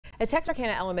A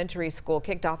Texarkana elementary school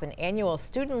kicked off an annual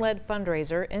student-led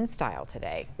fundraiser in style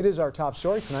today. It is our top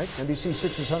story tonight. NBC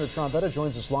 6's Hunter Trombetta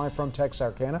joins us live from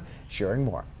Texarkana, sharing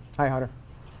more. Hi, Hunter.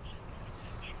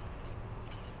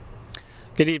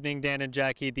 Good evening, Dan and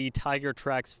Jackie. The Tiger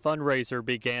Tracks fundraiser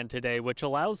began today, which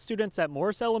allows students at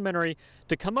Morris Elementary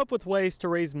to come up with ways to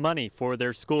raise money for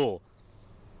their school.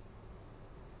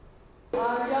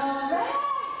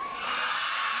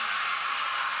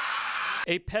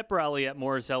 A pep rally at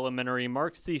Morris Elementary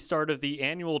marks the start of the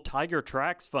annual Tiger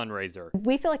Tracks fundraiser.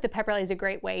 We feel like the pep rally is a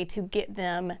great way to get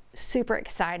them super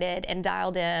excited and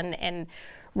dialed in and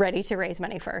ready to raise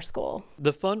money for our school.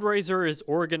 The fundraiser is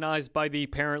organized by the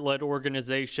parent-led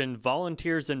organization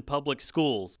Volunteers in Public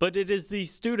Schools, but it is the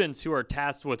students who are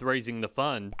tasked with raising the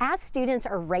fund. As students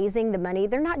are raising the money,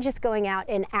 they're not just going out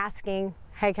and asking,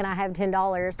 hey, can I have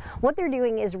 $10? What they're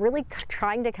doing is really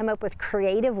trying to come up with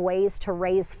creative ways to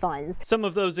raise funds. Some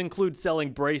of those include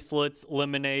selling bracelets,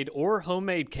 lemonade, or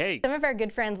homemade cake. Some of our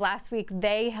good friends last week,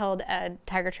 they held a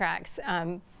Tiger Tracks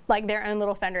like their own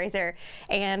little fundraiser,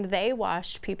 and they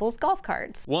washed people's golf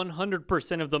carts.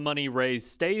 100% of the money raised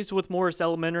stays with Morris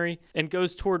Elementary and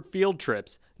goes toward field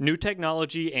trips, new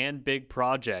technology, and big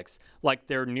projects, like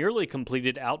their nearly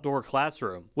completed outdoor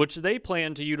classroom, which they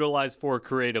plan to utilize for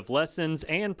creative lessons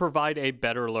and provide a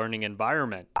better learning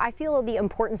environment. I feel the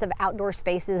importance of outdoor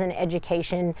spaces and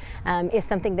education is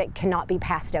something that cannot be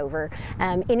passed over.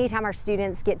 Anytime our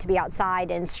students get to be outside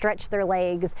and stretch their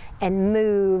legs and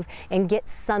move and get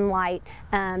sunlight,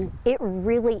 it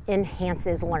really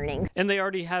enhances learning. And they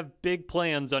already have big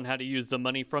plans on how to use the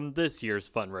money from this year's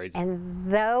fundraiser.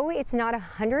 And though it's not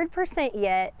 100%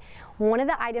 yet, one of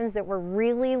the items that we're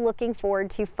really looking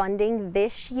forward to funding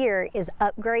this year is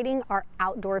upgrading our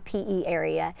outdoor PE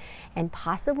area and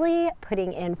possibly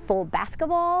putting in full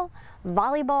basketball,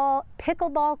 volleyball,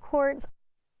 pickleball courts.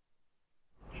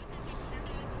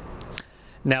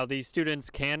 Now, these students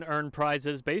can earn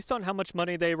prizes based on how much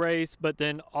money they raise, but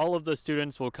then all of the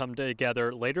students will come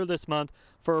together later this month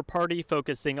for a party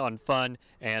focusing on fun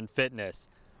and fitness.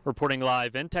 Reporting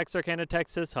live in Texarkana,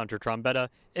 Texas, Hunter Trombetta,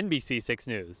 NBC 6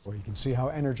 News. Well, you can see how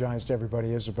energized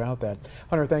everybody is about that.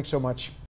 Hunter, thanks so much.